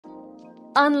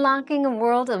unlocking a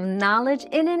world of knowledge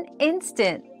in an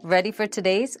instant. Ready for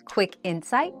today's quick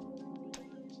insight?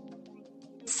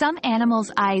 Some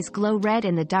animals' eyes glow red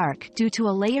in the dark due to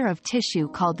a layer of tissue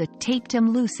called the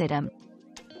tapetum lucidum.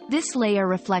 This layer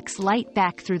reflects light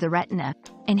back through the retina,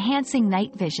 enhancing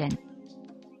night vision.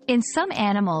 In some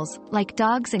animals, like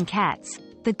dogs and cats,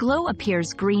 the glow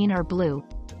appears green or blue.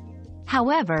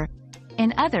 However,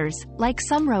 in others, like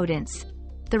some rodents,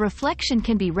 the reflection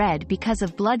can be red because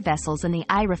of blood vessels in the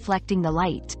eye reflecting the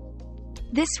light.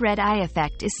 This red eye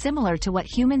effect is similar to what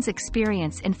humans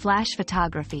experience in flash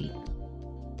photography.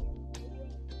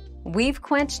 We've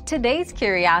quenched today's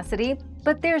curiosity,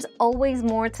 but there's always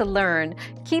more to learn.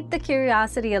 Keep the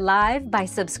curiosity alive by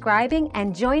subscribing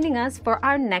and joining us for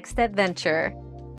our next adventure.